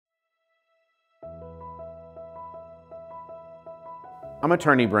I'm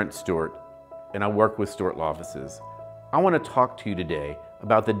attorney Brent Stewart, and I work with Stewart Law Offices. I want to talk to you today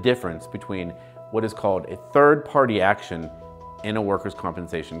about the difference between what is called a third-party action in a workers'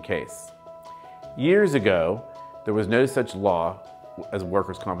 compensation case. Years ago, there was no such law as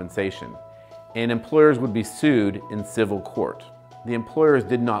workers' compensation, and employers would be sued in civil court. The employers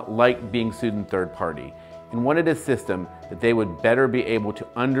did not like being sued in third party and wanted a system that they would better be able to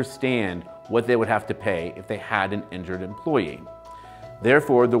understand what they would have to pay if they had an injured employee.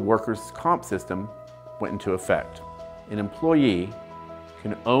 Therefore, the workers' comp system went into effect. An employee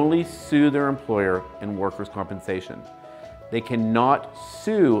can only sue their employer in workers' compensation. They cannot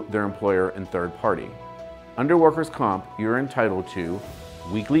sue their employer in third party. Under workers' comp, you're entitled to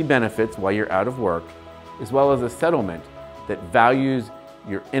weekly benefits while you're out of work, as well as a settlement that values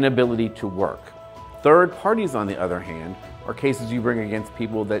your inability to work. Third parties, on the other hand, are cases you bring against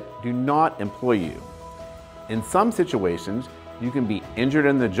people that do not employ you. In some situations, you can be injured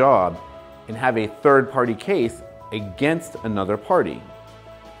in the job and have a third-party case against another party.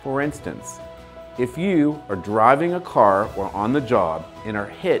 For instance, if you are driving a car or on the job and are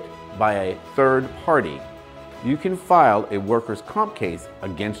hit by a third party, you can file a workers' comp case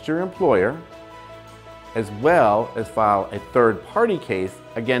against your employer, as well as file a third-party case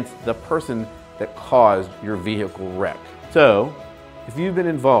against the person that caused your vehicle wreck. So, if you've been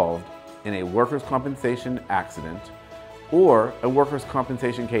involved in a workers' compensation accident or a workers'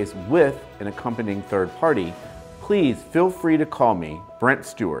 compensation case with an accompanying third party, please feel free to call me, Brent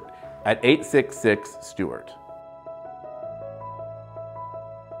Stewart, at 866-STEWART.